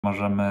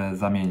Możemy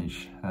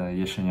zamienić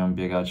jesienią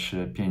biegać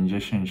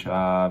 5-10,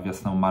 a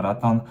wiosną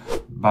maraton.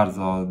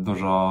 Bardzo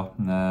dużo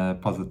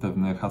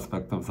pozytywnych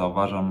aspektów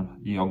zauważam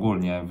i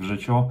ogólnie w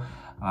życiu,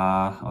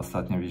 a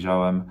ostatnio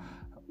widziałem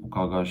u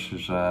kogoś,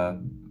 że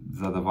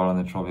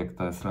zadowolony człowiek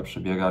to jest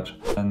lepszy biegacz.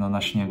 No,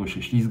 na śniegu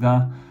się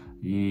ślizga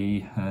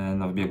i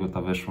w biegu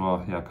to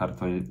wyszło, jak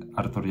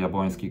Artur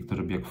Jabłoński,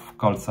 który biegł w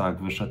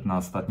kolcach, wyszedł na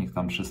ostatnich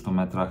tam 300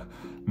 metrach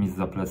mi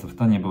zza pleców.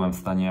 To nie byłem w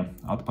stanie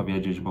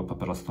odpowiedzieć, bo po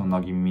prostu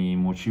nogi mi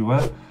muciły.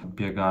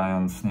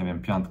 Biegając, nie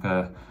wiem,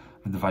 piątkę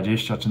w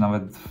 20 czy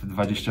nawet w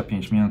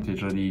 25 minut,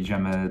 jeżeli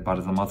idziemy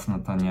bardzo mocno,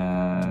 to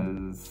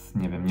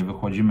nie wiem, nie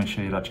wychłodzimy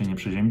się i raczej nie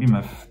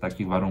przeziębimy w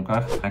takich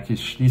warunkach. Jak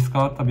jest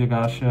ślisko, to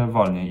biega się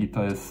wolniej i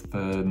to jest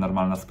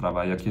normalna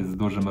sprawa. Jak jest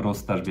duży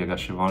mróz, też biega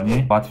się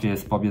wolniej. Łatwiej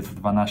jest pobiec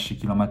 12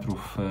 km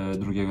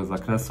drugiego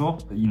zakresu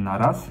i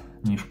naraz,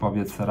 niż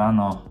pobiec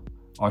rano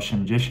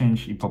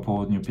 8-10 i po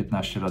południu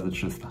 15 razy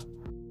 300.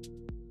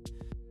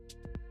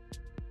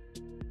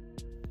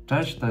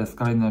 Cześć, to jest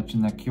kolejny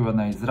odcinek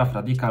Q&A z Raf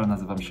Radikal.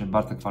 Nazywam się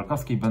Bartek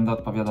Falkowski i będę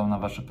odpowiadał na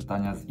Wasze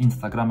pytania z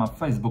Instagrama,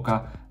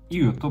 Facebooka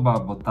i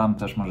YouTube'a, bo tam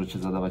też możecie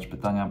zadawać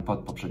pytania pod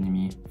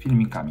poprzednimi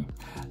filmikami.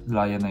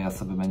 Dla jednej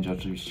osoby będzie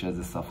oczywiście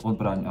zestaw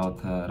ubrań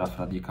od Raf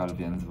Radikal,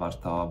 więc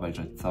warto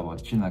obejrzeć cały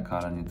odcinek,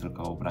 ale nie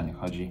tylko o ubranie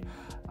chodzi,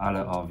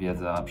 ale o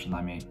wiedzę, a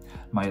przynajmniej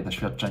moje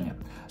doświadczenie.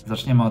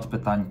 Zaczniemy od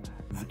pytań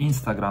z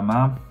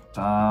Instagrama.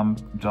 Tam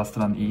Just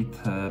Run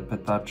It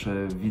pyta,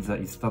 czy widzę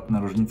istotne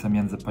różnice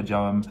między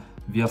podziałem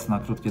wiosna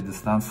krótkie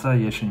dystanse,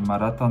 jesień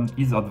maraton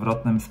i z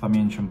odwrotnym z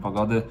pamięcią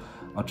pogody.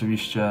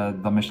 Oczywiście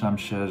domyślam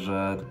się,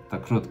 że te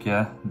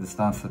krótkie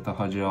dystanse to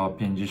chodzi o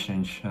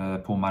 50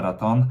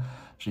 półmaraton,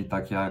 czyli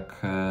tak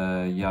jak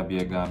ja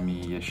biegam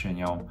i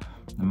jesienią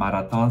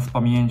maraton. Z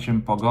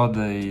pominięciem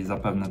pogody i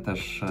zapewne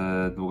też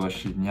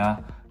długości dnia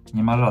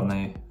nie ma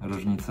żadnej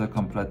różnicy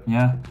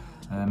kompletnie.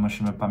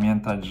 Musimy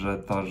pamiętać, że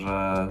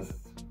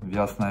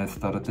wiosna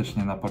jest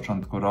teoretycznie na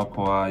początku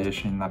roku, a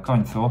jesień na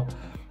końcu,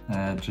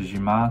 czy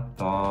zima,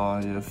 to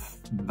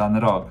jest dany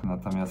rok.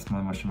 Natomiast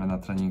my musimy na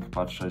trening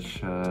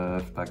patrzeć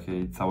w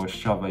takiej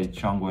całościowej,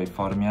 ciągłej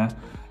formie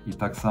i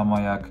tak samo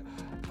jak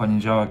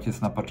poniedziałek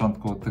jest na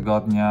początku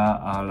tygodnia,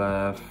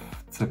 ale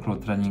w cyklu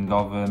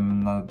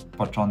treningowym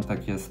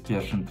początek jest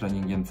pierwszym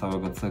treningiem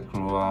całego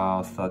cyklu, a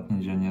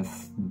ostatni dzień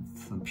jest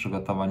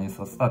przygotowanie jest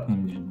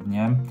ostatnim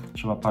dniem.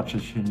 Trzeba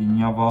patrzeć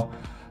liniowo.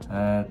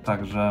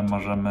 Także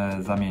możemy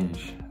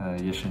zamienić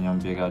jesienią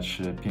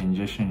biegać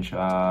 5-10,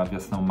 a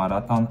wiosną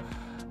maraton,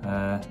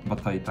 bo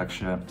to i tak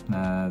się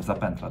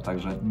zapętla.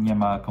 Także nie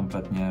ma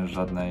kompletnie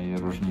żadnej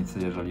różnicy,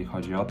 jeżeli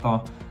chodzi o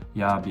to.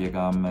 Ja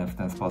biegam w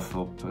ten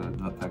sposób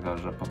dlatego,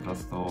 że po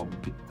prostu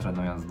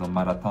trenując do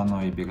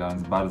maratonu i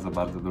biegając bardzo,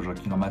 bardzo dużo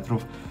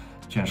kilometrów,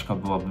 ciężko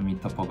byłoby mi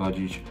to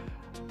pogodzić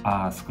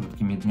A z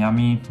krótkimi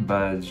dniami,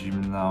 B z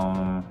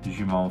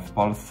zimą w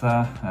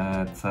Polsce,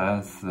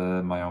 C z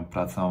moją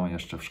pracą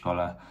jeszcze w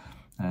szkole,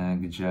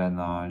 gdzie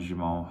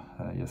zimą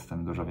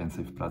jestem dużo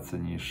więcej w pracy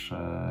niż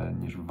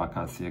w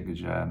wakacje,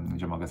 gdzie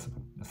mogę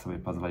sobie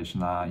pozwolić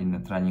na inny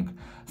trening.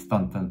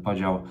 Stąd ten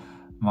podział.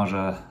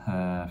 Może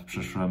w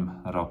przyszłym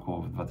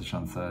roku, w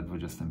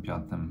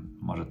 2025,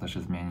 może to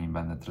się zmieni,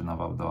 będę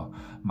trenował do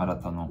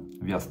maratonu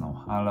wiosną,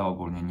 ale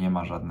ogólnie nie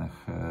ma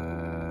żadnych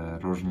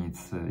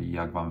różnic.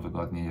 Jak Wam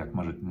wygodniej,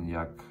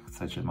 jak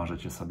chcecie,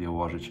 możecie sobie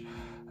ułożyć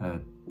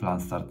plan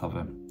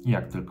startowy,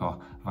 jak tylko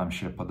Wam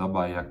się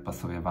podoba, jak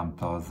pasuje Wam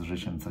to z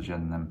życiem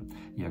codziennym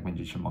i jak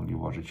będziecie mogli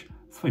ułożyć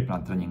swój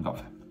plan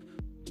treningowy.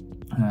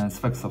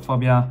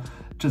 Sweksofobia.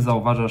 Czy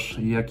zauważasz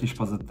jakieś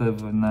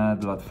pozytywne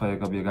dla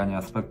Twojego biegania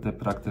aspekty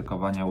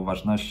praktykowania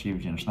uważności i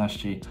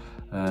wdzięczności?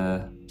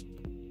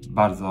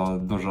 Bardzo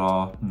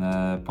dużo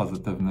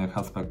pozytywnych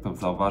aspektów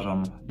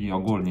zauważam i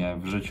ogólnie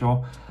w życiu,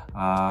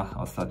 a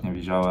ostatnio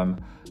widziałem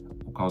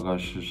u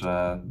kogoś,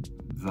 że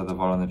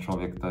zadowolony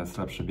człowiek to jest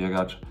lepszy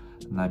biegacz.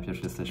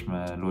 Najpierw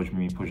jesteśmy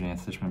ludźmi, później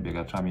jesteśmy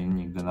biegaczami,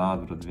 nigdy na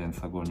odwrót,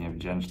 więc ogólnie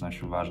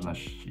wdzięczność,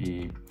 uważność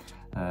i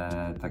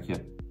takie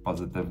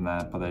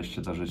pozytywne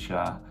podejście do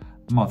życia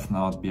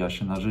mocno odbija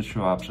się na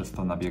życiu, a przez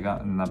to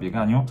na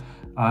bieganiu,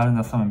 ale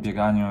na samym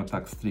bieganiu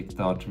tak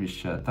stricte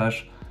oczywiście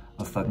też.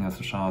 Ostatnio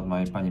słyszałem od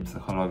mojej pani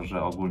psycholog,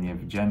 że ogólnie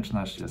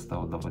wdzięczność, jest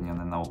to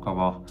udowodnione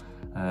naukowo,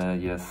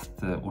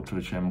 jest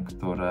uczuciem,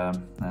 które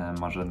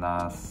może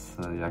nas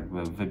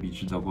jakby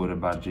wybić do góry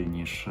bardziej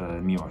niż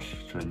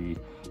miłość, czyli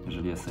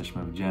jeżeli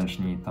jesteśmy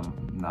wdzięczni to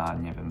na,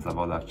 nie wiem,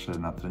 zawodach czy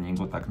na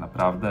treningu tak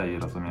naprawdę i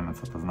rozumiemy,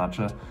 co to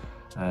znaczy,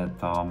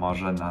 to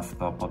może nas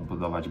to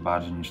podbudować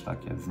bardziej niż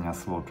takie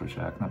wzniosłe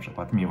uczucia, jak na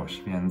przykład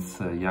miłość, więc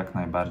jak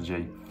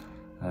najbardziej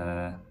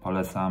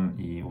polecam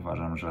i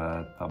uważam,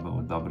 że to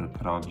był dobry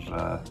krok,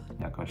 że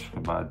jakoś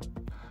chyba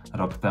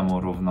rok temu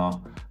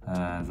równo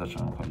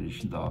zacząłem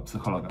chodzić do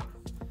psychologa.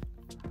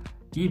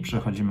 I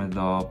przechodzimy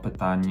do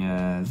pytań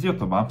z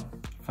YouTube'a.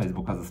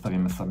 Facebooka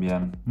zostawimy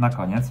sobie na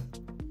koniec.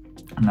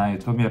 Na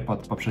YouTubie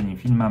pod poprzednim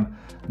filmem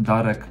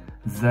Darek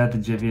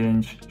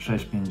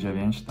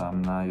Z9659,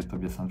 tam na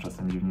YouTubie są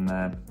czasem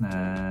dziwne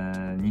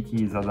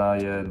niki,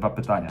 zadaje 2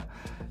 pytania.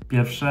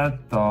 Pierwsze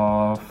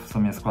to w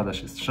sumie składa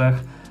się z 3.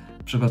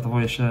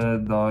 Przygotowuję się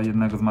do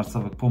jednego z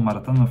marcowych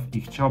półmaratonów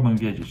i chciałbym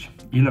wiedzieć,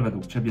 ile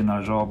według Ciebie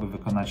należałoby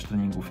wykonać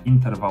treningów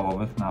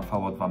interwałowych na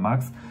VO2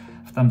 Max.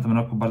 W tamtym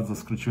roku bardzo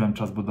skróciłem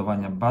czas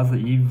budowania bazy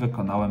i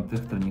wykonałem tych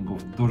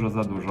treningów dużo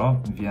za dużo,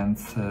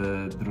 więc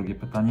drugie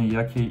pytanie,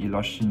 jakiej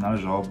ilości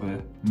należałoby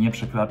nie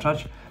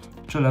przekraczać?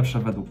 Czy lepsze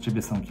według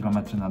Ciebie są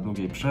kilometry na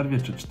długiej przerwie,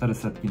 czy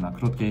 400 na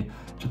krótkiej,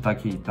 czy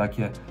takie i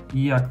takie?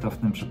 I jak to w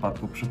tym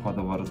przypadku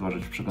przykładowo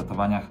rozłożyć w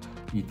przygotowaniach?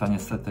 I to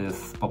niestety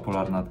jest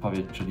popularna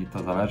odpowiedź, czyli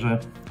to zależy.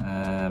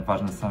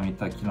 Ważne są i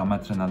te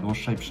kilometry na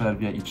dłuższej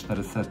przerwie i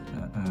 400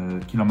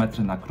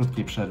 kilometry na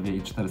krótkiej przerwie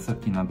i 400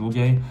 na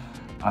długiej,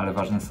 ale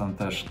ważne są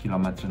też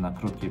kilometry na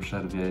krótkiej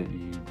przerwie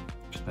i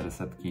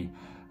 400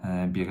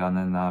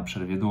 biegane na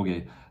przerwie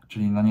długiej.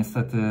 Czyli no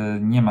niestety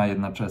nie ma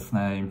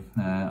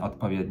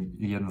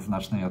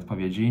jednoznacznej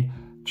odpowiedzi.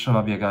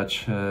 Trzeba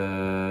biegać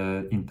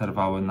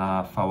interwały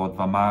na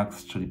VO2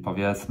 Max, czyli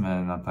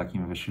powiedzmy na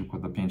takim wysiłku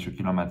do 5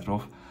 km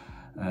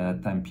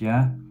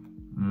tempie.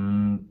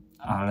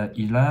 Ale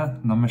ile?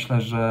 No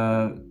myślę,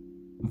 że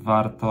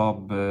warto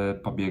by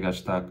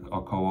pobiegać tak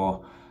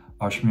około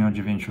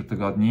 8-9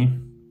 tygodni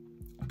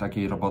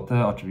takiej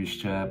roboty,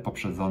 oczywiście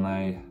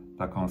poprzedzonej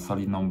taką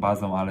solidną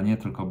bazą, ale nie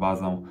tylko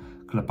bazą,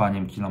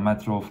 klepaniem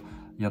kilometrów.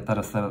 Ja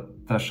teraz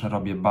też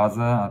robię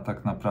bazę, a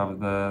tak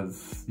naprawdę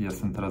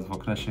jestem teraz w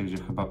okresie, gdzie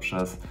chyba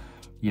przez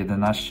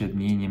 11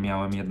 dni nie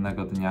miałem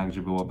jednego dnia,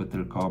 gdzie byłoby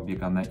tylko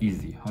biegane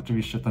easy.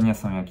 Oczywiście to nie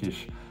są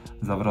jakieś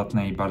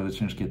zawrotne i bardzo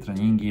ciężkie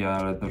treningi,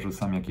 ale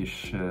dorzucam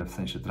jakieś, w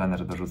sensie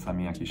trener dorzuca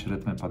mi jakieś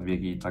rytmy,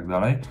 podbiegi i tak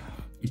dalej.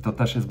 I to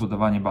też jest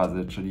budowanie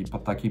bazy, czyli po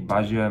takiej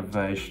bazie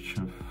wejść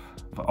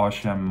w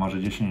 8,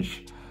 może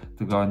 10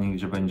 tygodni,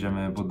 gdzie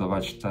będziemy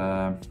budować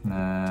tę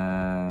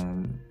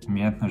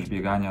umiejętność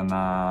biegania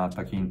na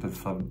takiej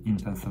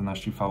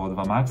intensywności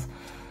VO2 Max.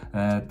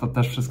 To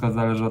też wszystko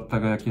zależy od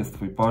tego, jaki jest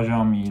Twój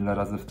poziom i ile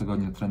razy w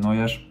tygodniu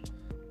trenujesz.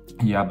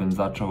 Ja bym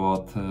zaczął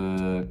od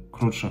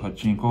krótszych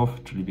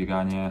odcinków, czyli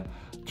bieganie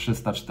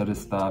 300,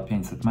 400,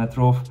 500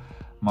 metrów,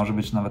 może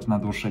być nawet na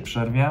dłuższej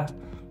przerwie.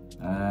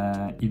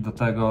 I do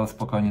tego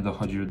spokojnie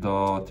dochodził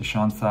do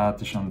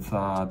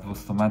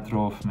 1000-1200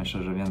 metrów.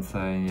 Myślę, że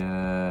więcej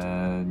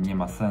nie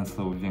ma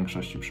sensu w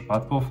większości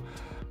przypadków.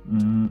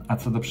 A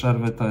co do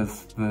przerwy, to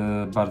jest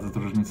bardzo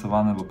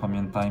zróżnicowane, bo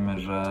pamiętajmy,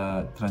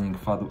 że trening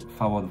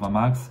VO2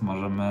 Max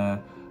możemy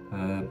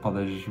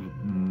podejść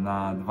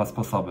na 2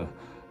 sposoby.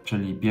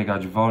 Czyli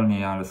biegać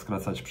wolniej, ale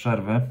skracać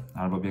przerwy,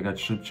 albo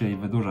biegać szybciej i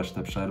wydłużać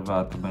te przerwy,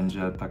 a to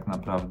będzie tak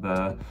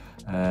naprawdę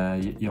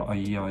i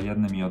o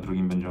jednym i o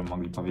drugim będziemy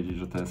mogli powiedzieć,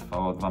 że to jest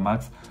VO2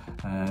 Max,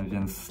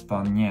 więc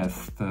to nie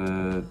jest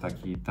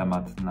taki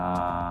temat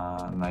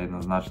na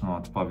jednoznaczną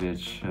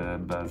odpowiedź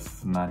bez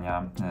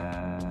znania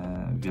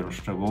wielu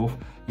szczegółów.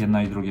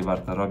 Jedno i drugie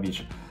warto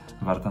robić.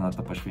 Warto na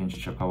to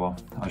poświęcić około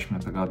 8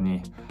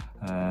 tygodni.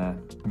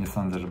 Nie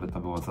sądzę, żeby to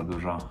było za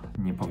dużo.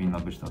 Nie powinno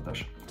być to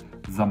też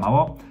za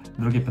mało.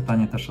 Drugie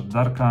pytanie też od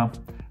Darka.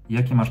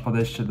 Jakie masz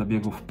podejście do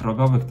biegów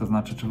progowych? To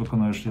znaczy, czy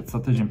wykonujesz je co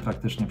tydzień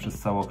praktycznie przez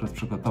cały okres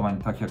przygotowań,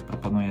 tak jak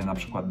proponuje na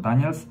przykład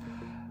Daniels,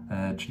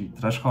 czyli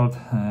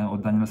threshold u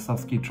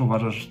Danielsowskiej, czy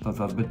uważasz to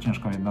za zbyt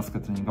ciężką jednostkę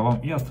treningową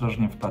i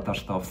ostrożnie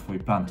wplatasz to w swój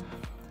plan?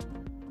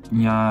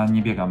 Ja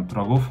nie biegam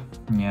progów,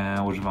 nie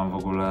używam w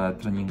ogóle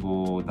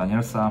treningu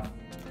Danielsa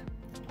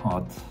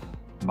od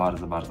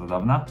bardzo, bardzo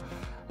dawna.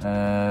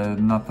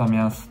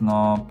 Natomiast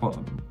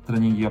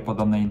treningi o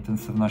podobnej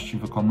intensywności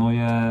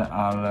wykonuję,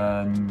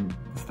 ale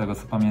z tego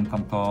co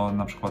pamiętam, to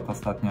na przykład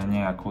ostatnio nie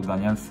jak u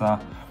Danielsa,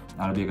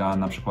 ale biegałem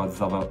na przykład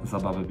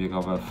zabawy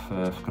biegowe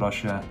w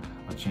crossie,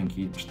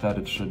 odcinki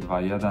 4, 3,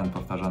 2, 1,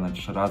 powtarzane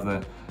 3 razy.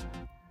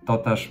 To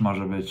też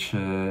może być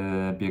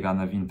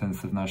biegane w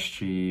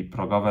intensywności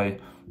progowej,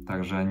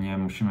 także nie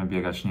musimy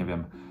biegać, nie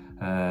wiem,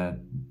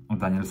 u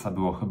Danielsa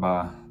było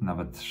chyba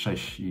nawet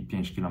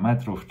 6,5 km,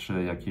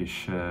 czy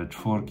jakieś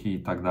 4 i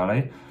tak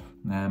dalej.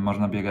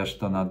 Można biegać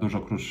to na dużo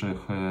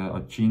krótszych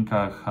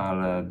odcinkach,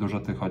 ale dużo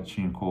tych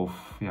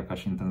odcinków,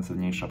 jakaś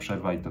intensywniejsza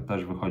przerwa i to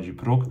też wychodzi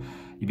próg.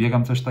 I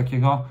biegam coś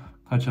takiego,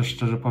 chociaż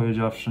szczerze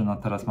powiedziawszy, no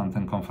teraz mam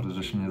ten komfort,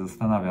 że się nie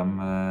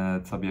zastanawiam,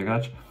 co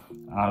biegać,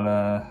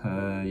 ale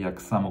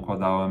jak sam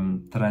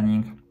układałem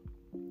trening,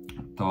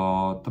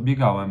 to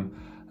biegałem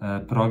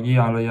progi,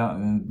 ale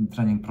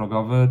trening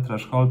progowy,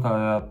 threshold,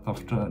 ale ja to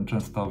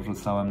często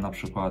wrzucałem na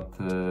przykład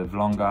w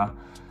longa,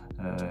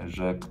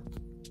 że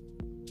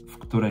w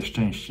którejś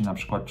części na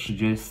przykład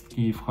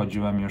 30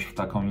 wchodziłem już w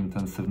taką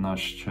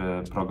intensywność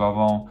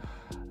progową,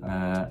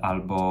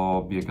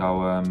 albo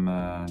biegałem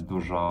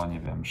dużo, nie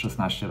wiem,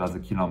 16 razy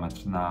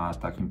kilometr na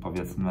takim,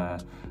 powiedzmy,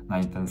 na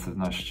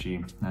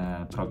intensywności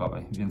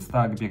progowej. Więc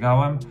tak,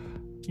 biegałem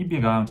i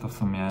biegałem to w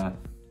sumie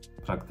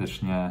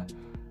praktycznie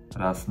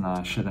raz na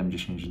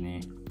 7-10 dni,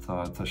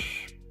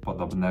 coś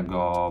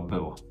podobnego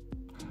było.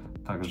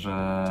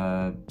 Także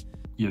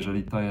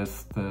jeżeli to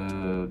jest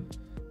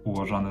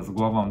ułożone z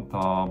głową,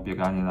 to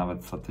bieganie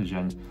nawet co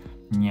tydzień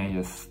nie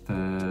jest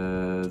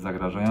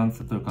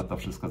zagrażający, tylko to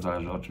wszystko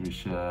zależy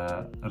oczywiście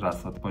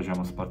raz od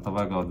poziomu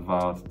sportowego,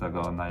 dwa od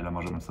tego, na ile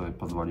możemy sobie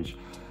pozwolić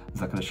w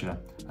zakresie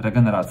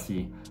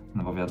regeneracji,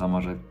 no bo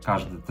wiadomo, że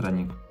każdy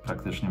trening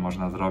praktycznie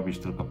można zrobić,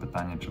 tylko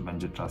pytanie, czy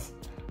będzie czas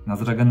na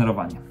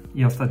zregenerowanie.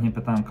 I ostatnie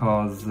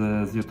pytanko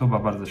z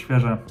YouTube'a, bardzo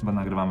świeże, bo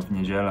nagrywam w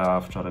niedzielę, a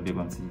wczoraj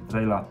biegłem City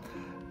Traila.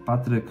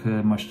 Patryk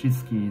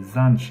Mościcki,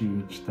 Zanci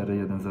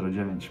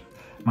 4109.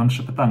 Mam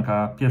 3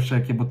 pytanka. Pierwsze,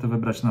 jakie buty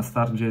wybrać na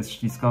start, gdzie jest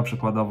ślisko,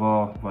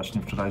 przykładowo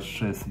właśnie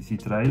wczorajszy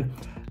City Trail,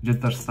 gdzie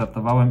też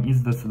startowałem i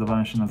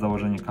zdecydowałem się na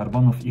założenie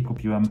karbonów i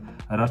kupiłem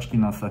raczki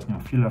na ostatnią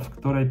chwilę, w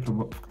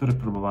których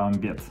próbowałem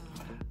biec.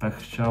 Tak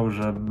chciał,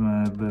 żeby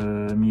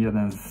mi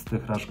jeden z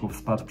tych raczków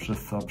spadł,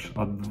 przez co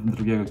od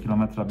 2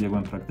 kilometra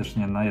biegłem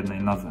praktycznie na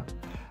jednej nodze.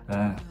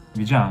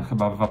 Widziałem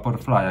chyba w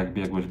Vaporflyach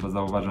biegłeś, bo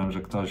zauważyłem,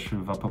 że ktoś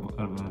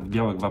w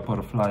białych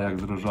Vaporflyach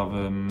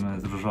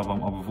z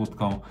różową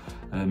obwódką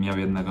miał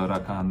jednego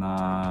raka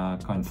na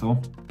końcu.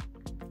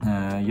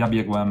 Ja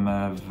biegłem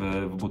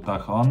w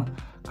butach On,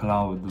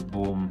 Cloud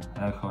Boom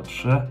Echo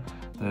 3,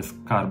 to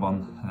jest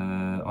karbon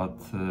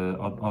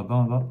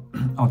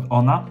od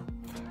Ona.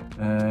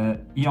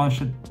 I on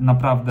się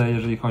naprawdę,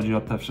 jeżeli chodzi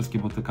o te wszystkie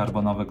buty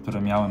karbonowe,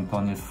 które miałem, to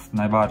on jest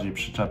najbardziej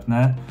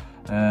przyczepny,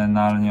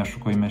 no ale nie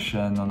oszukujmy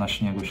się, no na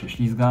śniegu się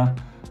ślizga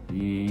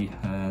i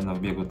no w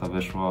biegu to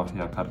wyszło,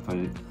 jak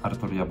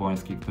Artur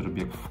Jabłoński, który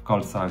biegł w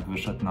kolcach,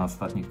 wyszedł na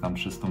ostatnich tam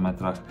 300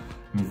 metrach,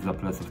 nic za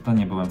pleców, to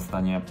nie byłem w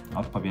stanie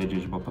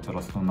odpowiedzieć, bo po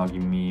prostu nogi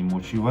mi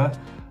muciły,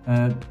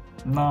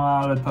 no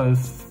ale to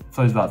jest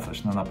coś za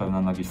coś, no na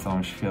pewno nogi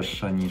są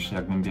świeższe niż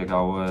jakbym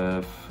biegał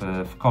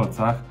w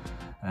kolcach.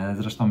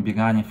 Zresztą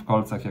bieganie w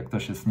kolcach, jak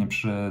ktoś jest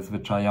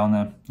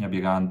nieprzyzwyczajony, ja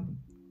biegałem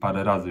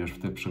parę razy już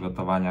w tych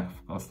przygotowaniach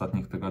w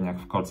ostatnich tygodniach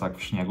w kolcach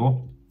w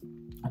śniegu,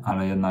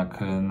 ale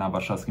jednak na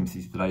warszawskim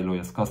City Trailu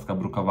jest kostka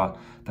brukowa,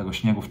 tego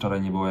śniegu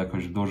wczoraj nie było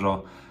jakoś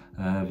dużo,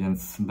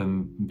 więc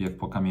bym biegł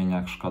po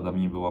kamieniach, szkoda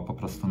mi było po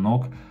prostu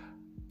nóg.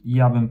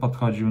 Ja bym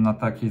podchodził na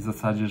takiej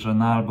zasadzie, że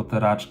no albo te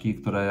raczki,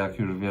 które jak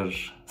już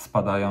wiesz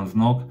spadają z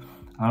nóg,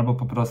 albo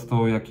po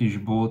prostu jakiś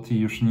but i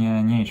już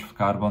nie iść w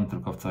karbon,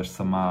 tylko w coś,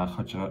 co ma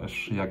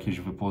chociaż jakieś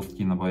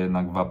wypustki, no bo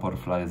jednak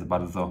Vaporfly jest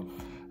bardzo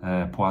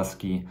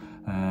płaski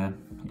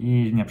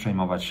i nie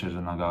przejmować się,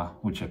 że noga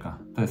ucieka.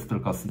 To jest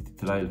tylko City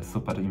Trail,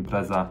 super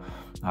impreza,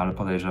 ale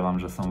podejrzewam,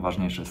 że są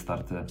ważniejsze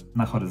starty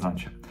na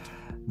horyzoncie.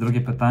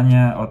 Drugie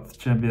pytanie od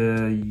Ciebie,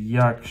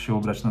 jak się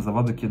ubrać na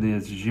zawody, kiedy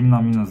jest zimno,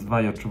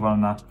 -2 i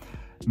odczuwalna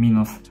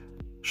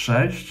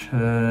 -6.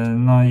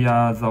 No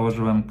ja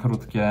założyłem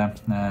krótkie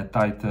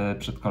tajty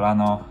przed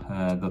kolano,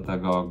 do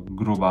tego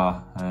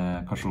gruba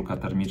koszulka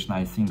termiczna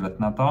i singlet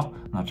na to,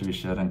 no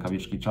oczywiście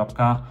rękawiczki,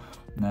 czapka.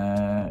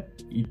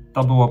 I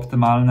to było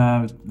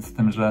optymalne, z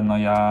tym, że no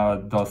ja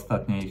do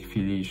ostatniej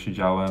chwili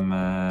siedziałem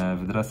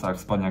w dresach, w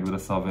spodniach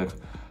dresowych,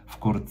 w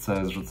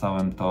kurtce,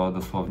 zrzucałem to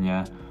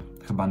dosłownie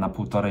chyba na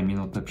 1,5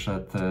 minuty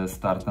przed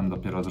startem,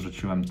 dopiero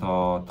zrzuciłem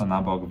to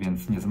na bok,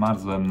 więc nie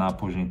zmarzłem, no a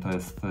później to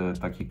jest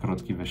taki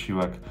krótki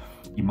wysiłek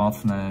i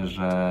mocny,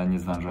 że nie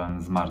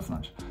zdążyłem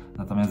zmarznąć.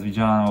 Natomiast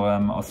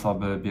widziałem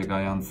osoby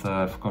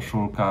biegające w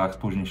koszulkach,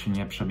 później się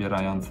nie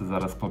przebierające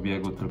zaraz po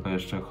biegu, tylko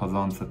jeszcze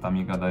chodzące tam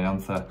i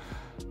gadające.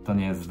 To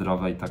nie jest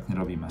zdrowe i tak nie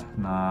robimy.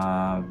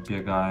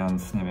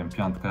 Biegając, nie wiem,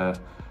 piątkę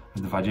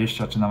w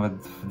 20 czy nawet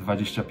w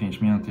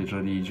 25 minut,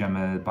 jeżeli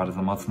idziemy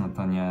bardzo mocno,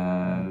 to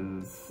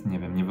nie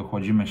wiem, nie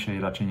wychłodzimy się i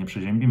raczej nie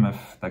przeziębimy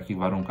w takich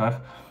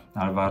warunkach,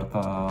 ale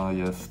warto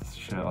jest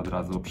się od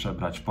razu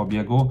przebrać po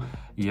biegu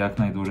i jak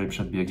najdłużej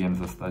przed biegiem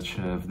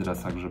zostać w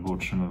dresach, żeby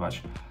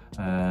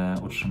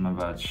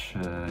utrzymywać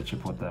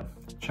ciepłotę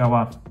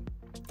ciała.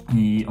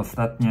 I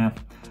ostatnie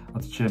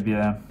od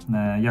Ciebie,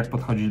 jak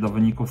podchodzić do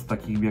wyników z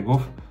takich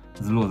biegów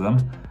z luzem?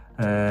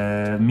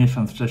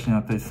 Miesiąc wcześniej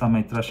na tej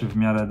samej trasie w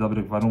miarę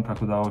dobrych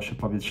warunkach udało się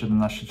pobiec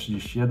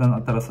 17:31,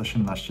 a teraz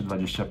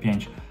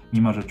 18:25.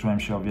 Mimo że czułem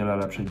się o wiele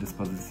lepszej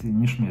dyspozycji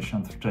niż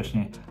miesiąc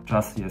wcześniej,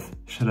 czas jest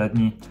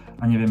średni,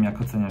 a nie wiem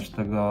jak oceniać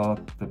tego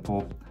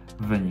typu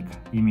wynik.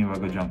 I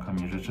miłego dzionka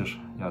mi życzysz,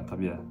 ja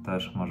Tobie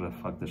też, może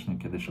faktycznie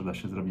kiedyś uda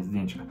się zrobić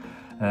zdjęcie.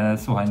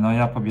 Słuchaj, no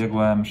ja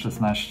pobiegłem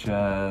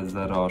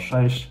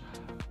 16:06,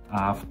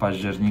 a w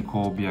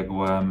październiku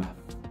biegłem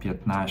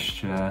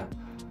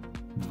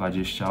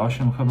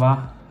 15:28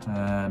 chyba,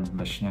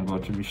 bez śniegu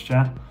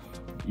oczywiście.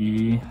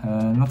 I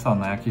no co,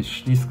 na jakieś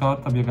ślisko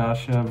to biega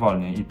się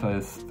wolniej i to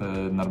jest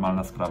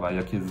normalna sprawa.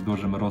 Jak jest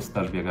duży mróz,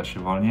 też biega się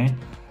wolniej.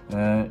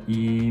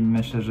 I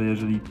myślę, że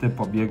jeżeli Ty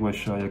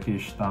pobiegłeś o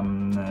jakieś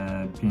tam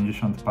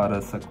 50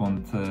 parę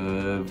sekund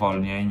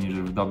wolniej niż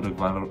w dobrych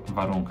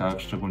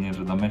warunkach, szczególnie,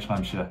 że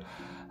domyślam się,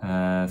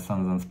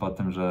 sądząc po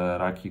tym, że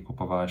raki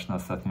kupowałeś na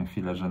ostatnią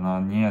chwilę, że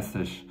no nie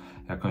jesteś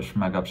jakoś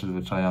mega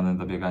przyzwyczajony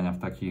do biegania w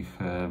takich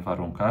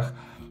warunkach,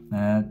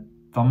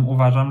 to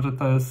uważam, że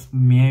to jest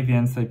mniej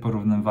więcej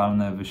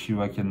porównywalny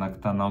wysiłek, jednak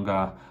ta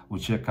noga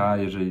ucieka.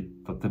 Jeżeli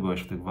to ty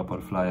byłeś w tych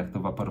vaporflyach, to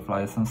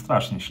vaporflye są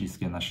strasznie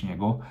śliskie na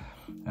śniegu,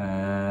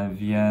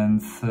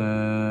 więc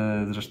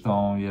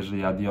zresztą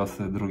jeżeli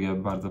Adiosy, drugie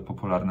bardzo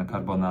popularne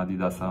karbony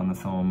Adidasa, one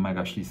są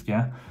mega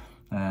śliskie,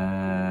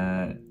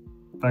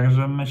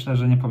 także myślę,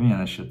 że nie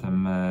powinieneś się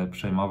tym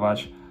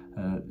przejmować.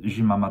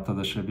 Zima ma to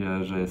do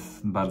siebie, że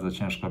jest bardzo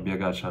ciężko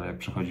biegać, ale jak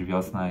przychodzi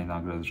wiosna i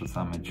nagle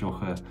zrzucamy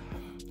ciuchy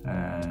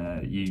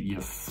i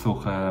jest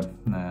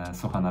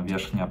sucha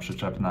nawierzchnia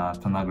przyczepna,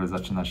 to nagle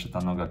zaczyna się ta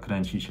noga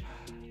kręcić,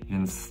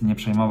 więc nie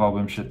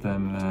przejmowałbym się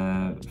tym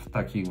w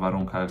takich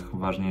warunkach.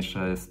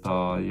 Ważniejsze jest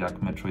to,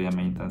 jak my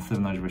czujemy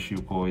intensywność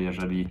wysiłku.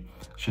 Jeżeli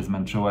się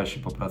zmęczyłeś i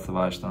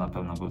popracowałeś, to na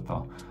pewno był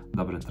to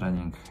dobry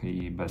trening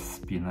i bez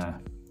spiny.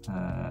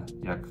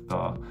 Jak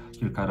to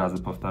kilka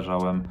razy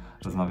powtarzałem,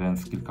 rozmawiając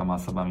z kilkoma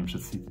osobami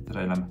przed City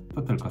Trailem,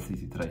 to tylko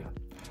City Trail.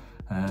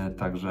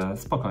 Także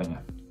spokojnie.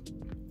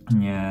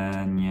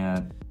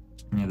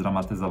 Nie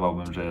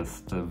dramatyzowałbym, że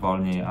jest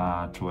wolniej,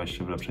 a czułeś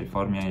się w lepszej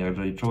formie.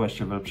 Jeżeli czułeś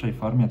się w lepszej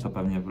formie, to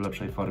pewnie w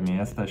lepszej formie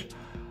jesteś,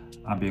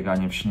 a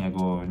bieganie w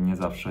śniegu nie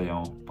zawsze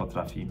ją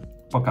potrafi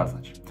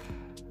pokazać.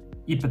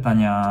 I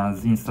pytania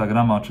z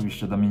Instagrama.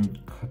 Oczywiście Dominik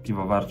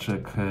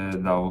Piwowarczyk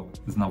dał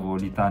znowu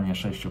litanię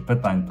 6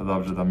 pytań. To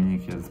dobrze,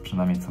 Dominik, jest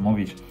przynajmniej co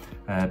mówić.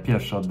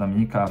 Pierwsze od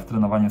Dominika. W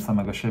trenowaniu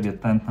samego siebie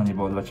tętno nie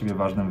było dla Ciebie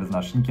ważnym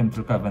wyznacznikiem,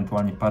 tylko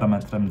ewentualnie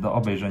parametrem do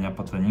obejrzenia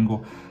po treningu.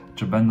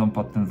 Czy będą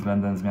pod tym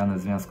względem zmiany w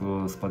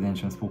związku z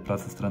podjęciem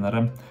współpracy z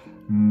trenerem?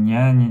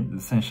 Nie,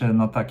 w sensie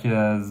no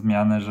takie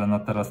zmiany, że no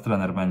teraz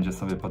trener będzie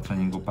sobie po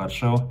treningu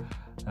patrzył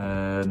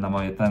na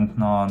moje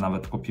tętno.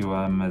 Nawet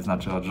kupiłem,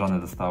 znaczy od żony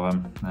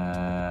dostałem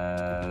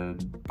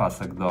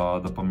pasek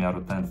do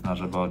pomiaru tętna,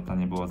 żeby to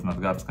nie było z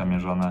nadgarstka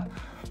mierzone,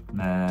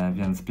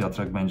 więc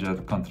Piotrek będzie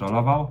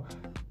kontrolował,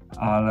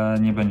 ale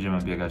nie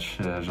będziemy biegać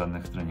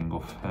żadnych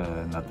treningów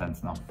na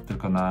tętno,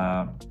 tylko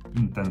na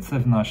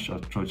intensywność,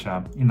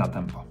 odczucia i na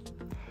tempo.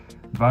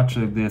 2.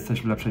 Czy gdy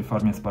jesteś w lepszej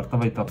formie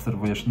sportowej, to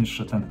obserwujesz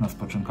niższe tętno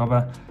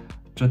spoczynkowe?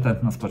 Czy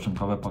tętno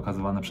spoczynkowe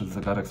pokazywane przez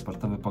zegarek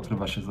sportowy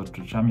pokrywa się z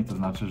odczuciami, to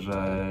znaczy,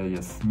 że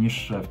jest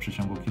niższe w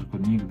przeciągu kilku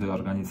dni, gdy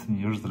organizm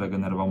już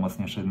zregenerował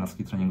mocniejsze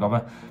jednostki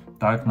treningowe?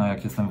 Tak, no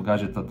jak jestem w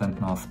gazie, to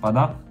tętno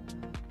spada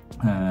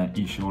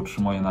i się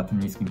utrzymuje na tym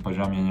niskim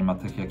poziomie, nie ma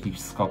tych jakichś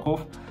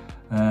skoków.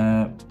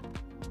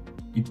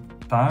 I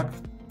tak,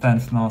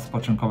 tętno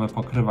spoczynkowe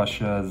pokrywa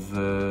się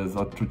z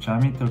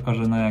odczuciami, tylko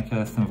że no jak ja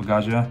jestem w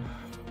gazie,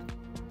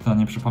 to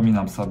nie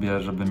przypominam sobie,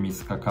 żeby mi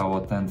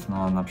skakało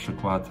tętno na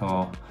przykład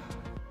o,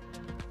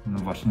 no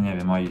właśnie nie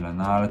wiem o ile,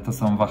 no ale to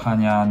są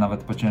wahania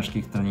nawet po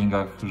ciężkich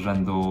treningach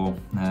rzędu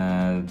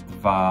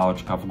 2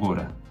 oczka w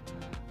górę,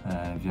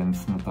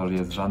 więc no to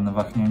jest żadne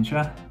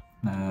wahnięcie.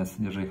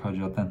 Jeżeli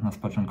chodzi o tętno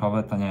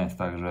spoczynkowe, to nie jest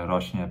tak, że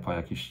rośnie po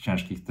jakichś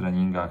ciężkich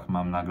treningach,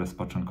 mam nagle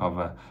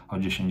spoczynkowe o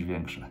 10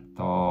 większe.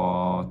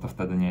 To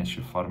wtedy nie jest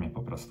się w formie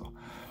po prostu.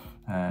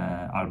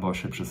 Albo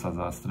się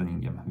przesadza z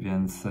treningiem.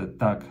 Więc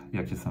tak,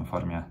 jak jestem w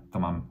formie, to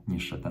mam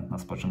niższe tętno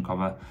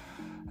spoczynkowe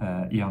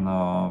i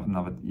ono,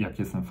 nawet jak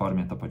jestem w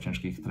formie, to po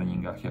ciężkich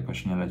treningach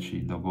jakoś nie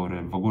leci do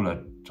góry. W ogóle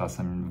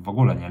czasem w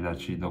ogóle nie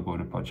leci do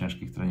góry po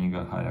ciężkich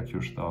treningach, a jak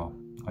już to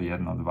o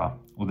 1-2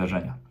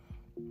 uderzenia.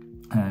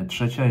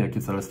 3.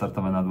 Jakie cele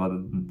startowe na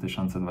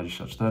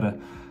 2024?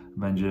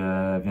 Będzie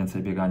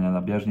więcej biegania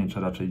na bieżni, czy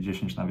raczej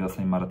 10 na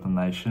wiosnę i maraton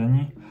na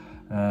jesieni?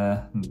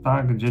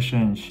 Tak,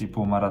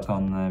 10,5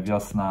 maraton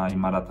wiosna i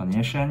maraton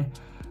jesień.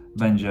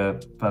 Będzie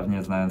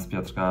pewnie, znając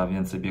Piotrka,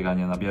 więcej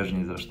biegania na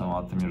bieżni. Zresztą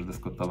o tym już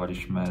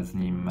dyskutowaliśmy z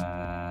nim,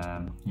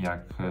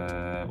 jak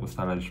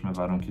ustalaliśmy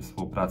warunki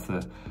współpracy,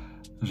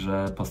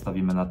 że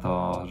postawimy na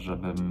to,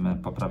 żebym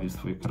poprawił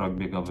swój krok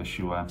biegowy,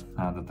 siłę,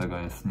 a do tego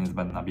jest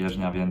niezbędna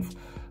bieżnia, więc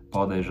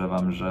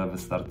podejrzewam, że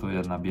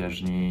wystartuję na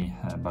bieżni.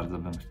 Bardzo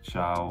bym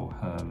chciał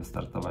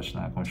wystartować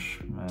na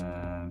jakąś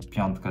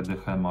 5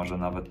 dychę, może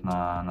nawet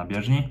na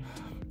bieżni.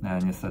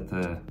 Niestety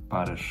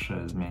Paryż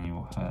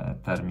zmienił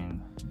termin,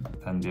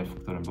 ten bieg,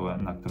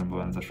 na którym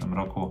byłem w zeszłym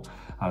roku,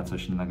 ale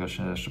coś innego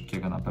się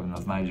szybkiego na pewno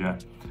znajdzie.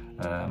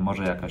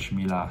 Może jakaś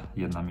mila,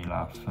 1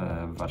 mila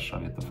w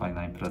Warszawie to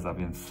fajna impreza,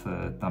 więc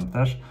tam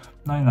też.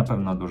 No i na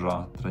pewno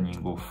dużo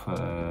treningów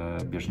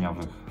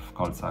bieżniowych w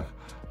kolcach,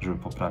 żeby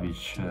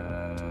poprawić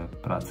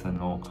pracę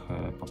nóg,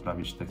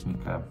 poprawić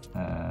technikę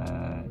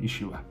i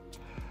siłę.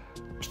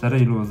 4.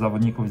 Ilu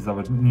zawodników i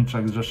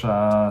zawodniczek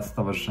zrzesza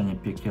Stowarzyszenie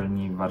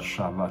Piekielni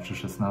Warszawa? Czy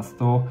 16?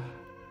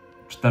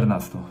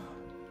 14.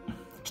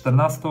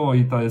 14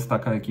 i to jest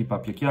taka ekipa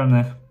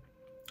piekielnych.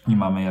 I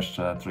mamy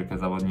jeszcze 3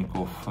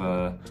 zawodników,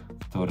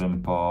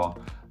 którym po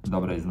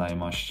dobrej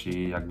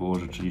znajomości jakby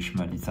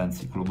użyczyliśmy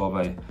licencji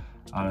klubowej,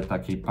 ale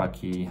takiej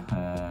paki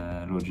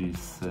ludzi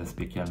z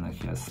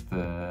piekielnych jest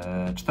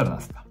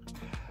 14.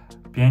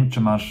 5.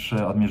 Czy masz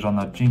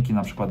odmierzone odcinki,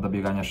 na przykład do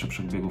biegania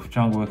szybszych biegów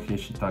ciągłych?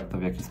 Jeśli tak, to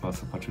w jaki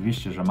sposób?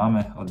 Oczywiście, że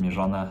mamy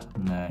odmierzone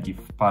i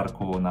w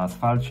parku na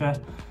asfalcie,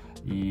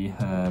 i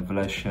w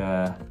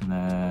lesie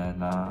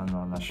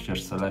na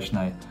ścieżce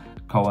leśnej.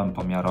 kołem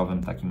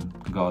pomiarowym, takim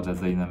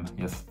geodezyjnym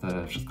jest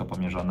wszystko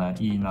pomierzone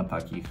i na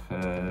takich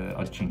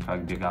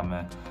odcinkach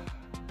biegamy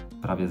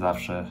prawie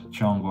zawsze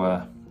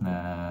ciągłe,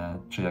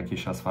 czy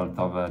jakieś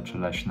asfaltowe, czy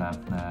leśne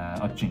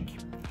odcinki.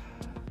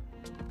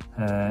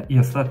 I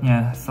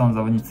ostatnie są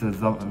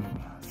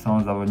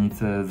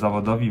zawodnicy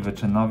zawodowi,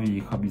 wyczynowi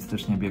i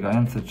hobbystycznie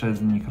biegający. Część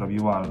z nich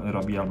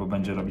robi albo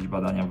będzie robić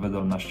badania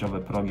wydolnościowe,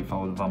 progi,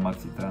 VO2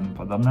 max i tym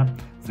podobne.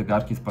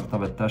 Zegarki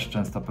sportowe też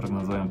często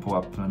prognozują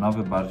pułap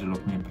tlenowy bardziej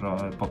lub mniej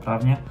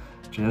poprawnie.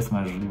 Czy jest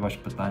możliwość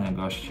pytania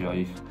gości o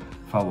ich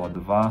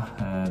VO2?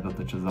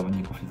 Dotyczy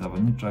zawodników i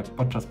zawodniczek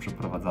podczas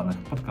przeprowadzanych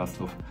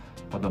podcastów.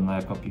 Podobno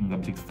jako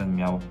Brixton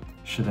miał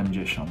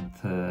 70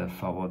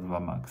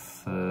 VO2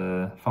 max.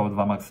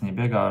 VO2 max nie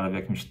biega, ale w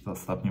jakimś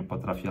stopniu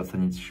potrafi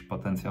ocenić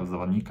potencjał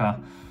zawodnika.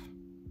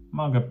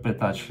 Mogę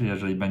pytać,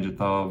 jeżeli będzie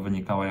to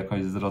wynikało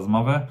jakoś z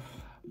rozmowy.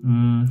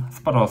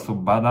 Sporo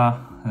osób bada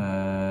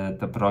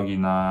te progi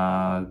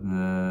na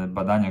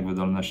badaniach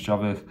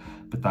wydolnościowych.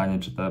 Pytanie,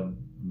 czy te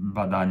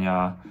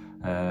badania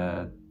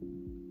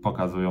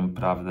pokazują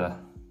prawdę.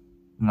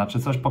 Znaczy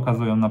coś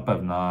pokazują na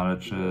pewno, ale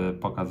czy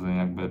pokazują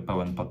jakby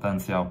pełen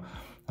potencjał?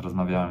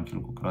 Rozmawiałem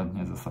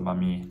kilkukrotnie z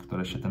osobami,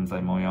 które się tym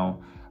zajmują,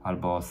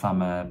 albo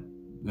same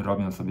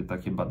robią sobie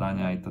takie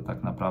badania i to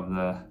tak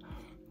naprawdę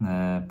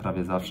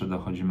prawie zawsze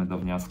dochodzimy do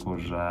wniosku,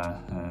 że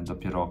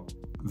dopiero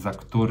za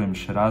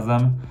którymś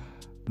razem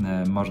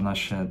można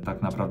się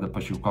tak naprawdę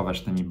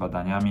posiłkować tymi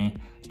badaniami,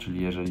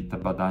 czyli jeżeli te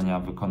badania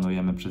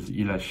wykonujemy przez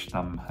ileś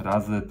tam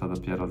razy, to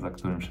dopiero za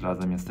którymś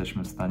razem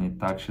jesteśmy w stanie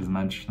tak się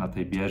zmęczyć na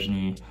tej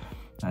bieżni,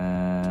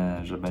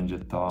 że będzie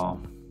to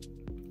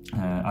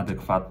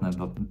adekwatne,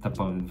 te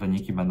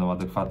wyniki będą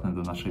adekwatne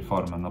do naszej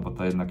formy, no bo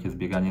to jednak jest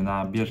bieganie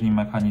na bieżni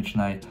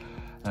mechanicznej,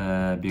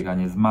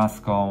 bieganie z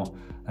maską,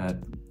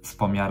 z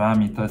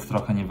pomiarami, to jest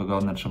trochę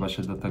niewygodne, trzeba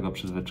się do tego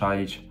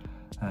przyzwyczaić,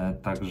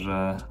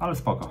 także, ale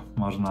spoko,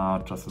 można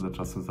od czasu do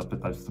czasu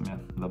zapytać, w sumie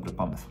dobry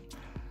pomysł.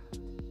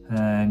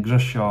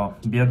 Grzesio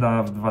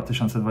Bieda, w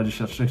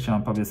 2023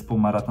 chciałem pobiec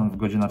półmaraton w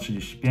godzina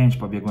 35,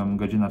 pobiegłem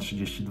godzina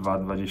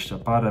 32:20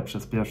 parę,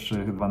 przez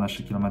pierwszych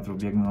 12 km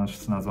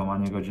biegnąc na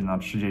złamanie godzina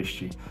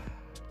 30.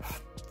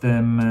 W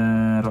tym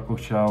roku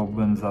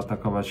chciałbym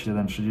zaatakować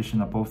 1:30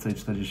 na połówce i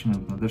 40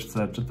 minut na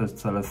dyszce. Czy te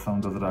cele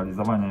są do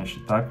zrealizowania?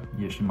 Jeśli tak,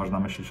 jeśli można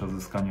myśleć o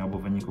uzyskaniu obu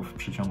wyników w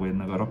przeciągu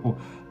jednego roku,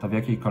 to w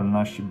jakiej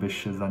kolejności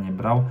byś się za nie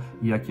brał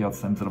i jaki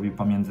odstęp zrobił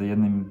pomiędzy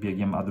jednym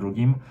biegiem a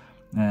drugim?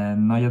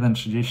 No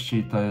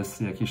 1:30 to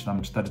jest jakieś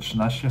tam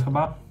 4:13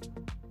 chyba,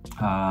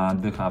 a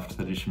dycha w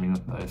 40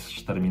 minut to jest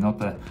 4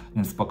 minuty,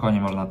 więc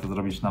spokojnie można to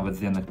zrobić nawet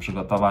z jednych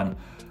przygotowań.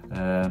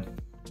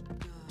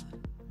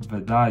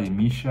 Wydaje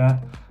mi się,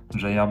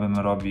 że ja bym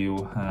robił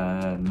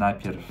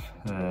najpierw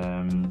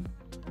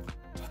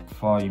w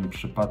Twoim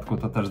przypadku,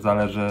 to też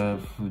zależy,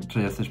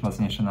 czy jesteś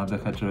mocniejszy na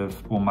dychę, czy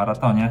w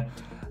półmaratonie,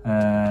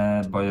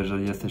 bo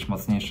jeżeli jesteś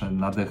mocniejszy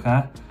na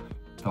dychę,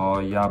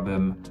 to ja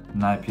bym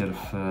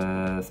najpierw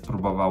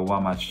spróbował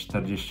łamać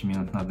 40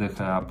 minut na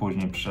dychę, a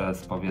później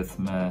przez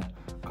powiedzmy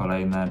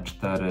kolejne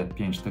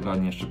 4-5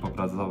 tygodni jeszcze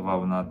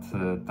popracował nad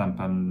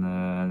tempem,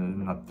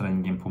 nad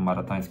treningiem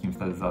półmaratońskim,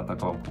 wtedy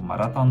zaatakował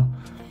półmaraton.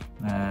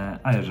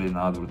 A jeżeli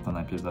na odwrót, to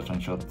najpierw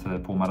zacząć od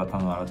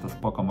półmaratonu, ale to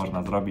spoko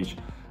można zrobić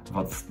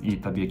i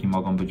te biegi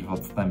mogą być w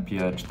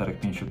odstępie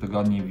 4-5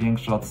 tygodni.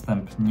 Większy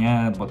odstęp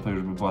nie, bo to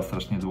już by była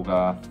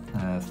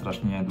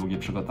strasznie długie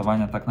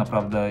przygotowania. Tak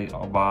naprawdę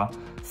oba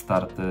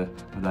starty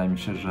wydaje mi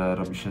się, że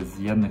robi się z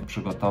jednych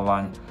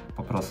przygotowań.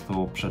 Po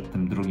prostu przed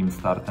tym drugim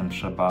startem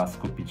trzeba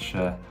skupić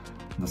się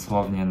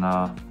dosłownie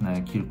na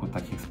kilku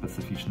takich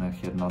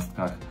specyficznych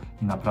jednostkach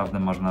i naprawdę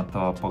można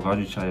to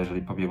pogodzić, a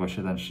jeżeli pobiegłeś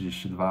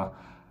 1:32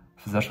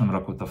 w zeszłym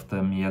roku, to w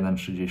tym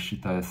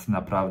 1:30 to jest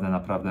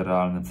naprawdę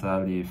realny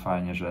cel i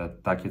fajnie, że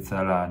takie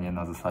cele, a nie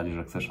na zasadzie,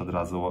 że chcesz od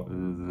razu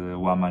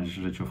łamać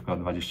życiówkę o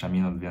 20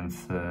 minut,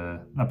 więc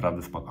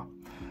naprawdę spoko.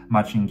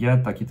 Marcin G,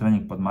 taki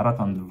trening pod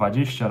maraton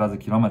 20 razy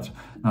kilometr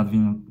na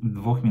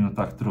 2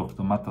 minutach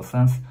truchtu, ma to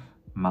sens?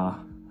 Ma.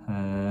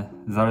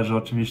 Zależy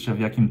oczywiście w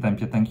jakim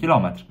tempie ten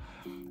kilometr,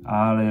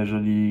 ale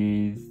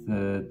jeżeli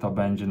to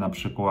będzie na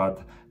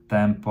przykład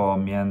tempo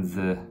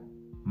między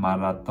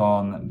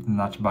maraton,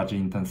 znaczy bardziej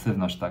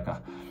intensywność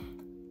taka,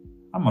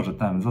 a może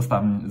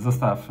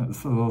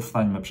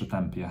zostańmy przy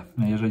tempie.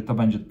 Jeżeli to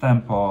będzie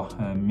tempo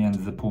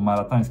między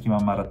półmaratońskim a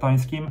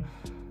maratońskim,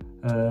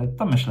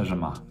 to myślę, że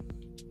ma.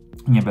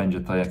 Nie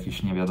będzie to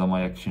jakiś nie wiadomo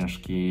jak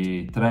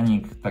ciężki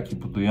trening, taki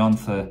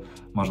budujący,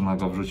 można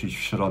go wrzucić w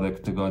środek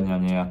tygodnia,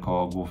 nie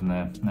jako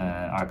główny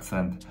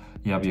akcent.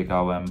 Ja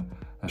biegałem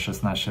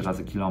 16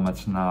 razy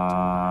kilometr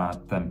na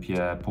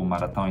tempie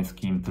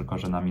półmaratońskim, tylko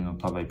że na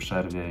minutowej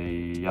przerwie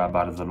i ja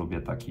bardzo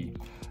lubię taki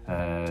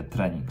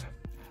trening.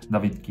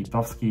 Dawid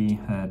Kitowski,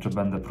 czy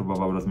będę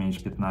próbował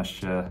rozmienić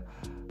 15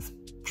 z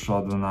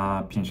przodu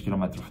na 5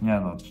 km? Nie,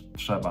 no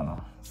trzeba, no.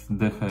 Z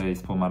dychy i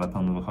z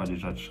półmaratonu wychodzi,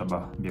 że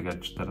trzeba biegać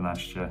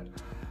 14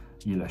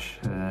 ileś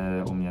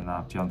u mnie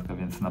na piątkę,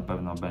 więc na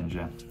pewno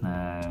będzie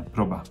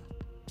próba.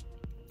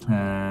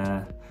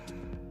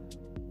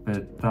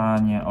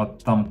 Pytanie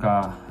od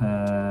Tomka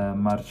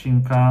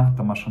Marcinka.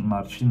 Tomasz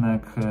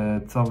Marcinek.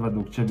 Co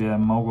według Ciebie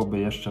mogłoby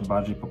jeszcze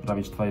bardziej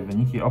poprawić Twoje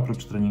wyniki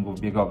oprócz treningów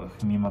biegowych?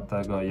 Mimo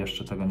tego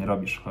jeszcze tego nie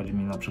robisz. Chodzi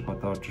mi na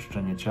przykład o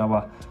oczyszczenie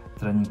ciała,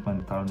 trening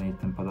mentalny i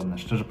tym podobne.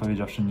 Szczerze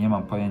powiedziawszy, nie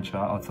mam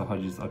pojęcia, o co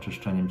chodzi z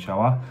oczyszczeniem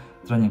ciała.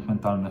 Trening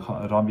mentalny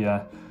robię,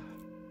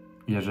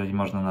 jeżeli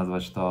można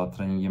nazwać to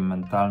treningiem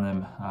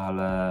mentalnym,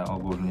 ale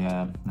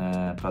ogólnie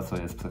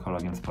pracuję z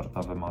psychologiem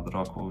sportowym od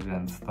roku,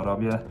 więc to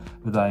robię.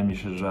 Wydaje mi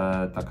się,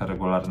 że taka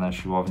regularna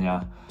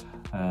siłownia,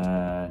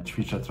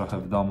 ćwiczę trochę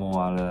w domu,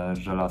 ale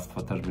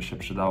żelastwo też by się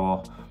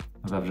przydało.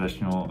 We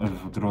wrześniu,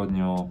 w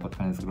grudniu, pod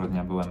koniec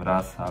grudnia byłem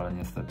raz, ale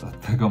niestety od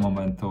tego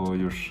momentu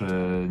już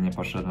nie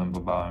poszedłem, bo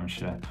bałem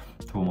się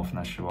tłumów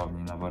na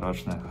siłowni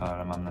noworocznych,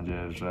 ale mam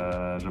nadzieję,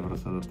 że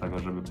wrócę do tego,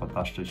 żeby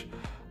potaszczyć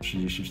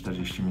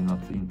 30-40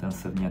 minut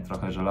intensywnie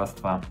trochę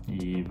żelastwa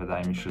i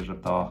wydaje mi się, że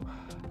to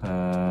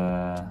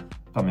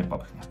mnie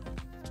popchnie.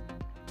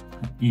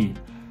 I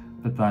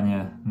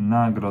pytanie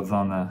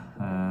nagrodzone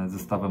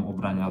zestawem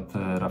ubrań od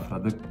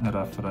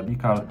Raf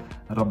Radical.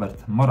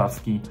 Robert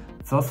Morawski.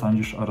 Co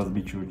sądzisz o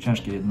rozbiciu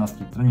ciężkiej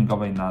jednostki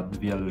treningowej na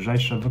dwie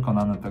lżejsze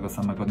wykonane tego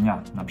samego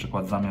dnia? Na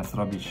przykład zamiast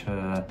robić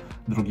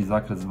drugi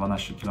zakres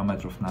 12 km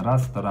na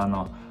raz, to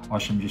rano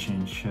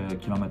 8-10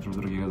 km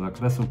drugiego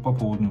zakresu, po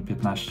południu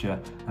 15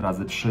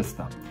 razy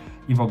 300.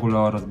 I w ogóle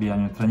o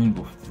rozbijaniu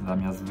treningów.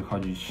 Zamiast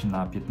wychodzić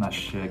na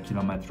 15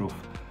 km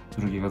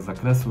drugiego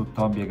zakresu,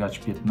 to biegać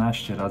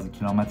 15 razy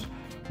kilometr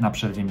na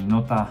przerwie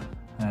minuta.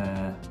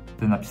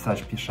 Ty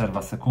napisałeś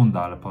przerwa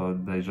sekunda, ale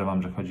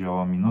podejrzewam, że chodzi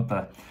o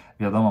minutę.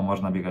 Wiadomo,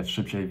 można biegać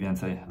szybciej,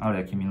 więcej, ale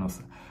jakie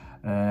minusy?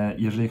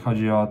 Jeżeli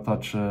chodzi o to,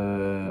 czy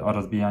o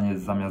rozbijanie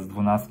zamiast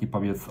 12,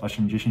 powiedz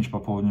 8-10, po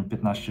południu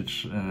 15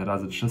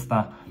 razy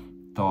 300,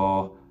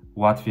 to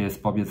łatwiej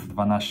jest pobiec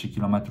 12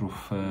 km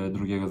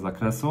drugiego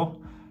zakresu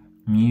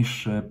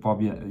niż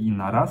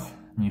naraz,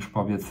 niż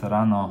pobiec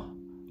rano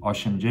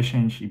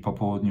 8-10 i po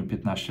południu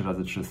 15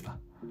 razy 300.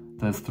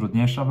 To jest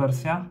trudniejsza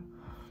wersja,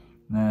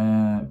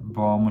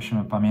 bo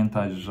musimy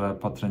pamiętać, że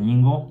po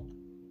treningu,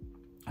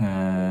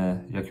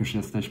 jak już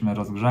jesteśmy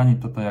rozgrzani,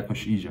 to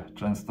jakoś idzie.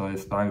 Często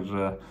jest tak,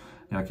 że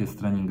jak jest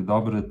trening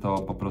dobry, to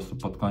po prostu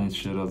pod koniec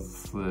się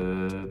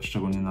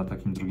szczególnie na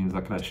takim drugim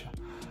zakresie,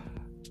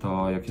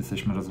 to jak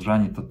jesteśmy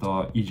rozgrzani,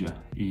 to idzie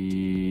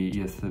i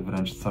jest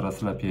wręcz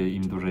coraz lepiej,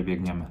 im dłużej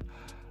biegniemy.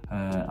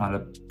 Ale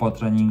po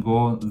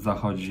treningu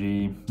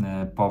zachodzi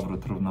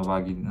powrót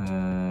równowagi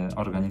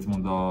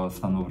organizmu do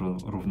stanu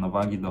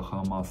równowagi, do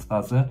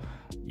homeostazy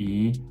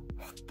i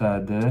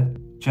wtedy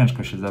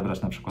ciężko się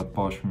zebrać na przykład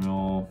po 8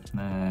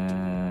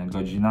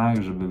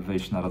 godzinach, żeby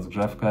wyjść na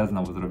rozgrzewkę,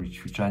 znowu zrobić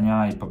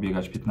ćwiczenia i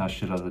pobiegać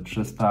 15 razy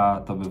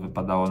 300, to by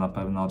wypadało na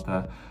pewno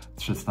te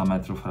 300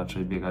 metrów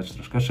raczej biegać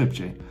troszkę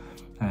szybciej.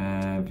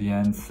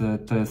 Więc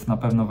to jest na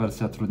pewno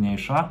wersja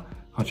trudniejsza,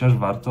 chociaż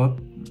warto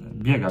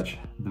biegać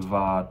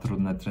 2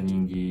 trudne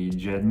treningi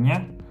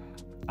dziennie,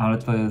 ale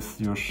to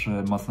jest już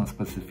mocno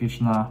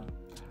specyficzna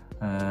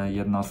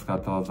jednostka,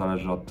 to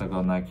zależy od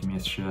tego, na jakim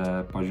jest się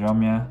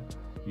poziomie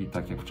i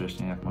tak jak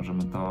wcześniej, jak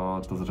możemy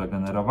to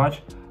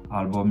zregenerować,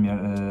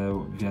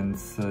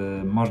 więc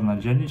można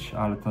dzielić,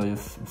 ale to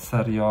jest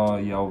serio,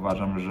 ja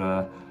uważam,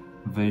 że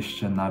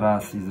wyjście na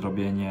raz i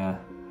zrobienie,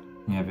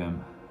 nie wiem,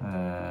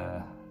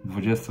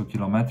 20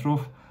 km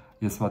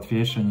jest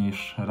łatwiejsze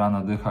niż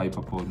rano dycha i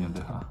po południu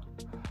dycha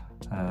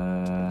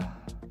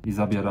i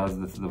zabiera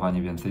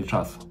zdecydowanie więcej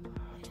czasu.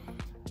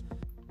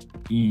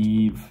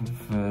 I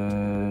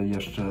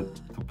jeszcze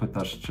tu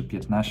pytasz, czy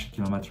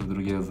 15 km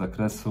drugiego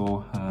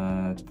zakresu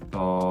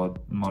to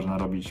można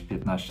robić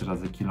 15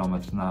 razy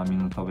kilometr na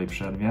minutowej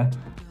przerwie?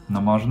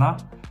 No można.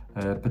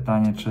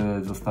 Pytanie,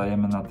 czy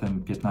zostajemy na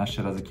tym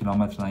 15 razy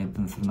kilometr na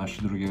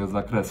intensywności drugiego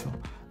zakresu,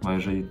 bo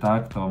jeżeli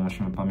tak, to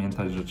musimy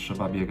pamiętać, że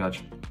trzeba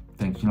biegać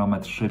ten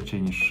kilometr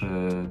szybciej niż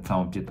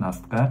całą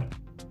 15.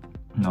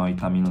 No i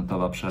ta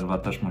minutowa przerwa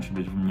też musi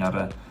być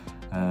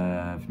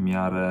w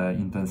miarę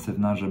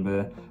intensywna,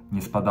 żeby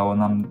nie spadało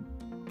nam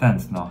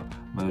tętno,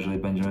 bo jeżeli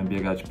będziemy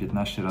biegać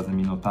 15 razy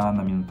minuta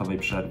na minutowej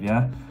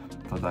przerwie,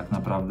 to tak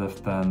naprawdę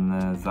w ten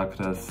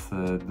zakres,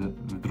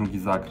 w drugi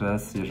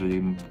zakres,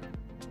 jeżeli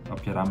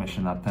opieramy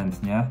się na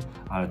tętnie,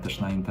 ale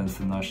też na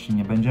intensywności,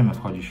 nie będziemy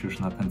wchodzić już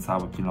na ten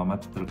cały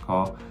kilometr,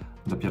 tylko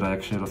dopiero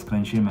jak się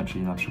rozkręcimy,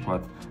 czyli na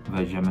przykład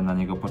wejdziemy na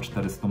niego po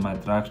 400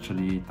 metrach,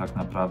 czyli tak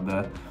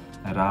naprawdę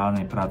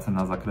realnej pracy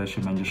na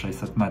zakresie będzie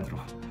 600 metrów.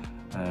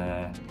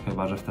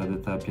 Chyba że wtedy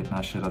te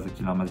 15 razy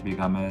kilometr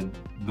biegamy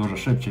dużo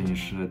szybciej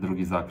niż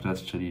drugi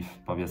zakres, czyli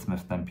powiedzmy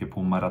w tempie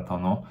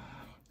półmaratonu,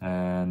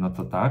 no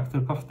to tak,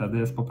 tylko wtedy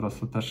jest po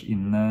prostu też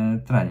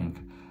inny trening.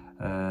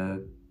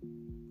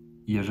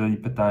 Jeżeli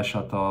pytałeś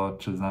o to,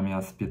 czy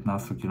zamiast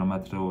 15 km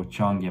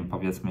ciągiem,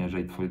 powiedzmy,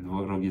 jeżeli twój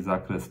drugi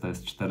zakres to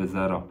jest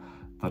 4,0,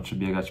 to czy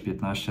biegać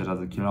 15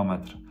 razy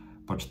kilometr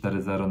po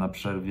 4,0 na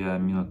przerwie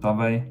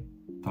minutowej,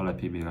 to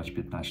lepiej biegać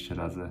 15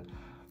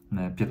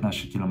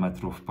 km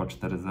po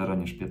 4,0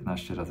 niż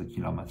 15 razy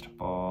kilometr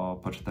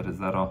po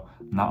 4,0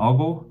 na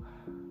ogół,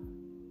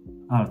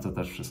 ale to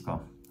też wszystko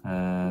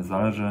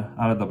zależy,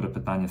 ale dobre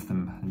pytanie z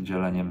tym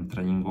dzieleniem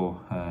treningu,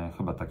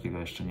 chyba takiego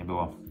jeszcze nie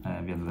było,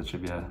 więc dla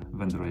Ciebie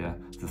wędruje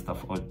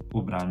zestaw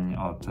ubrań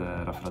od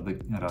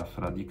Rough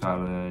Radical.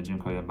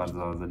 Dziękuję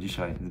bardzo za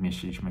dzisiaj,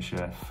 zmieściliśmy się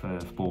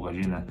w pół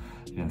godziny,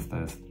 więc to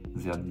jest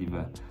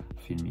zjadliwy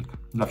filmik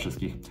dla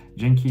wszystkich.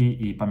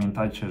 Dzięki i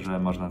pamiętajcie, że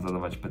można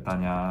zadawać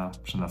pytania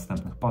przy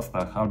następnych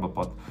postach albo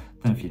pod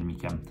tym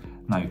filmikiem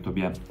na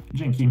YouTubie.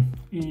 Dzięki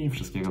i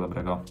wszystkiego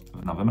dobrego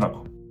w nowym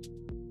roku.